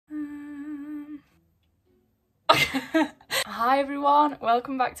Hi everyone,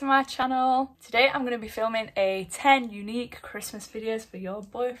 welcome back to my channel. Today I'm going to be filming a 10 unique Christmas videos for your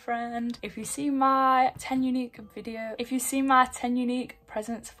boyfriend. If you see my 10 unique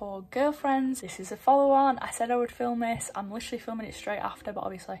presents for girlfriends, this is a follow on. I said I would film this. I'm literally filming it straight after, but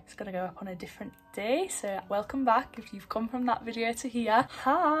obviously it's gonna go up on a different day. So welcome back if you've come from that video to here.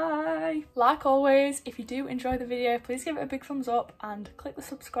 Hi! Like always, if you do enjoy the video, please give it a big thumbs up and click the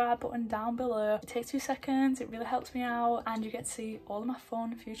subscribe button down below. It takes 2 seconds, it really helps me out, and you get to see all of my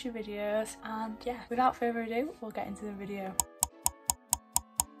fun future videos. And yeah, without further ado, we'll get into the video.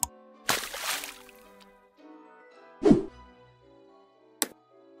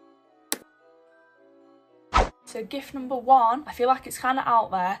 So gift number one, I feel like it's kind of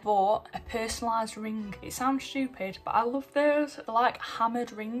out there, but a personalised ring. It sounds stupid, but I love those. They're like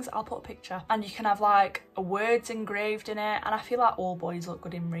hammered rings. I'll put a picture. And you can have like words engraved in it. And I feel like all boys look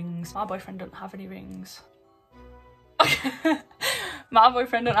good in rings. My boyfriend doesn't have any rings. My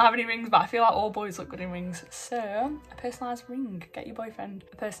boyfriend doesn't have any rings, but I feel like all boys look good in rings. So, a personalised ring. Get your boyfriend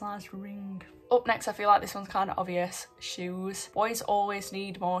a personalised ring. Up next, I feel like this one's kind of obvious. Shoes. Boys always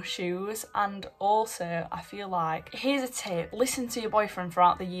need more shoes. And also, I feel like, here's a tip. Listen to your boyfriend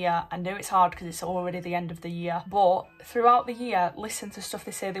throughout the year. I know it's hard because it's already the end of the year. But throughout the year, listen to stuff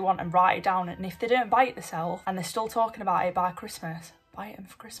they say they want and write it down. And if they don't buy it themselves and they're still talking about it by Christmas, buy them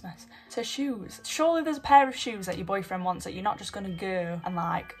for Christmas. So shoes. Surely there's a pair of shoes that your boyfriend wants that you're not just gonna go and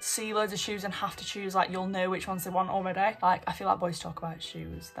like see loads of shoes and have to choose, like you'll know which ones they want already. Like I feel like boys talk about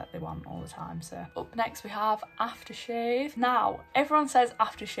shoes that they want all the time. So up next we have aftershave. Now everyone says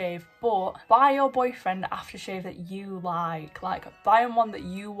aftershave, but buy your boyfriend aftershave that you like buy them one that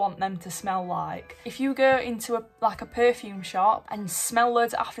you want them to smell like. If you go into a perfume shop and smell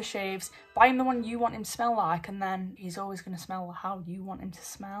loads of aftershaves, buy him the one you want him to smell like, and then he's always going to smell how you want him to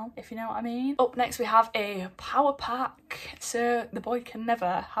smell, if you know what I mean. Up next we have a power pack. So the boy can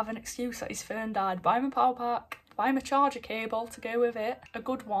never have an excuse that his phone died. Buy him a power pack. Buy him a charger cable to go with it, a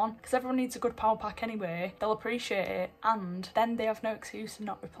good one, because everyone needs a good power pack anyway. They'll appreciate it, and then they have no excuse to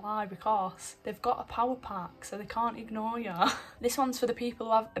not reply because they've got a power pack, so they can't ignore you. This one's for the people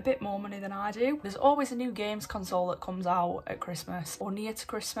who have a bit more money than I do. There's always a new games console that comes out at Christmas or near to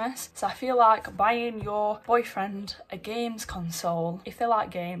Christmas, so I feel like buying your boyfriend a games console, if they like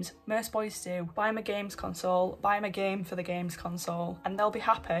games, most boys do, buy him a games console, buy him a game for the games console, and they'll be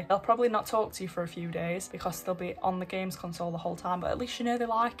happy. They'll probably not talk to you for a few days because they'll be on the games console the whole time, but at least you know they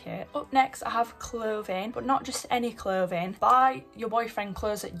like it. Up next I have clothing, but not just any clothing. Buy your boyfriend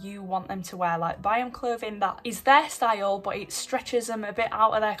clothes that you want them to wear. Like buy them clothing that is their style but it stretches them a bit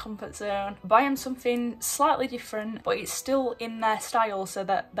out of their comfort zone. Buy them something slightly different but it's still in their style so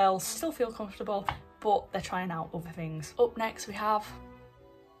that they'll still feel comfortable but they're trying out other things. Up next we have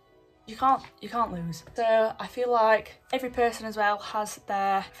you can't lose. So I feel like every person as well has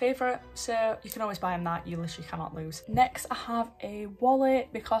their favourite, so you can always buy them that. You literally cannot lose. Next I have a wallet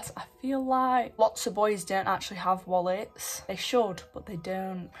because I feel like lots of boys don't actually have wallets. They should, but they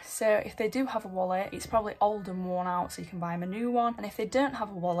don't. So if they do have a wallet, it's probably old and worn out, so you can buy them a new one. And if they don't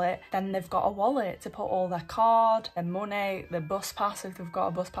have a wallet, then they've got a wallet to put all their card, their money, their bus pass if they've got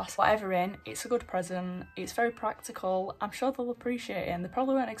a bus pass, whatever in. It's a good present. It's very practical. I'm sure they'll appreciate it and they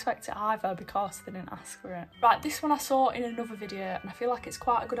probably won't expect it either because they didn't ask for it. Right, this one I saw in another video and I feel like it's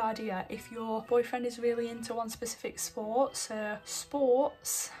quite a good idea if your boyfriend is really into one specific sport. So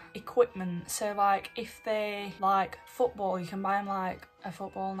sports equipment, so like if they like football, you can buy them like a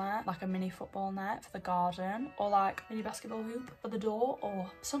football net, like a mini football net for the garden, or like a mini basketball hoop for the door or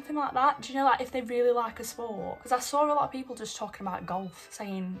something like that. Do you know, like if they really like a sport? Because I saw a lot of people just talking about golf,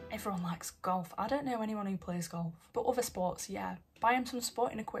 saying everyone likes golf. I don't know anyone who plays golf, but other sports, yeah. Buy them some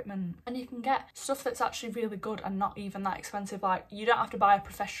sporting equipment and you can get stuff that's actually really good and not even that expensive. Like you don't have to buy a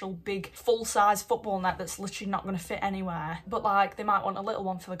professional big full-size football net that's literally not going to fit anywhere, but like they might want a little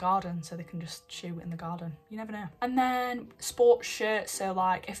one for the garden so they can just shoot in the garden. You never know. And then sports shirts, so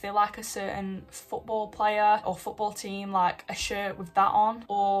like if they like a certain football player or football team, like a shirt with that on,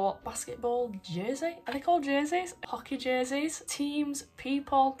 or basketball jersey, are they called jerseys? Hockey jerseys, teams,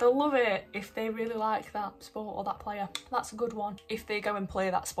 people, they'll love it if they really like that sport or that player. That's a good one if they go and play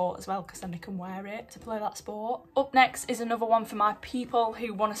that sport as well, because then they can wear it to play that sport. Up next is another one for my people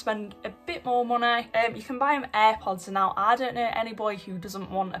who want to spend a bit more money. You can buy them AirPods. Now I don't know any boy who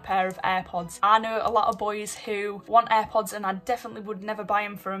doesn't want want a pair of AirPods. I know a lot of boys who want AirPods and I definitely would never buy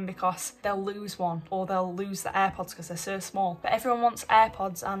them for them because they'll lose one or they'll lose the AirPods because they're so small. But everyone wants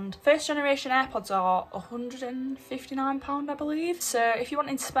AirPods, and first generation AirPods are £159 I believe. So if you're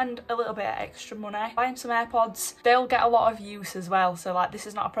wanting to spend a little bit of extra money, buy them some AirPods. They'll get a lot of use as well. So like this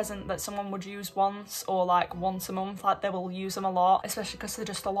is not a present that someone would use once or like once a month. Like they will use them a lot, especially because they're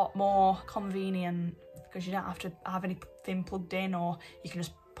just a lot more convenient because you don't have to have anything plugged in, or you can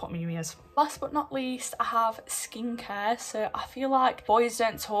just put them in your ears. Last but not least, I have skincare. So I feel like boys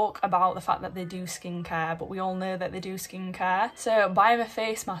don't talk about the fact that they do skincare, but we all know that they do skincare. So buy them a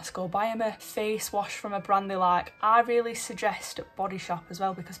face mask or buy them a face wash from a brand they like. I really suggest Body Shop as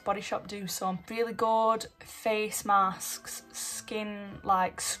well, because Body Shop do some really good face masks, skin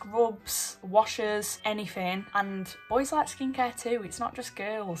like scrubs, washes, anything. And boys like skincare too, it's not just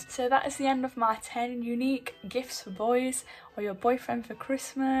girls. So that is the end of my 10 unique gifts for boys or your boyfriend for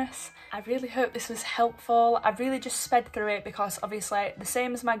Christmas. I really hope this was helpful. I really just sped through it because obviously the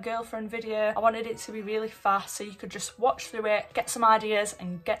same as my girlfriend video, I wanted it to be really fast so you could just watch through it, get some ideas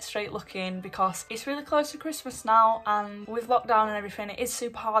and get straight looking, because it's really close to Christmas now, and with lockdown and everything it is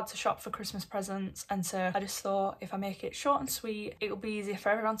super hard to shop for Christmas presents. And so I just thought if I make it short and sweet, it'll be easier for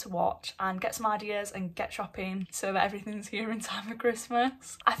everyone to watch and get some ideas and get shopping so that everything's here in time for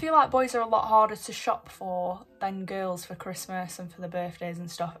Christmas. I feel like boys are a lot harder to shop for than girls for Christmas and for the birthdays and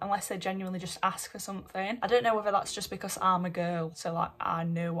stuff, unless they genuinely just ask for something. I don't know whether that's just because I'm a girl, so like I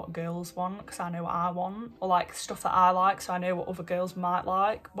know what girls want because I know what I want, or like stuff that I like so I know what other girls might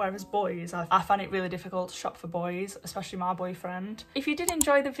like, whereas boys, I find it really difficult to shop for boys, especially my boyfriend. If you did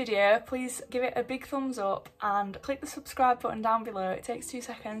enjoy the video, please give it a big thumbs up and click the subscribe button down below. It takes 2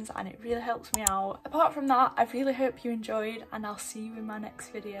 seconds and it really helps me out. Apart from that, I really hope you enjoyed, and I'll see you in my next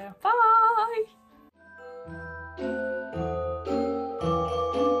video. Bye!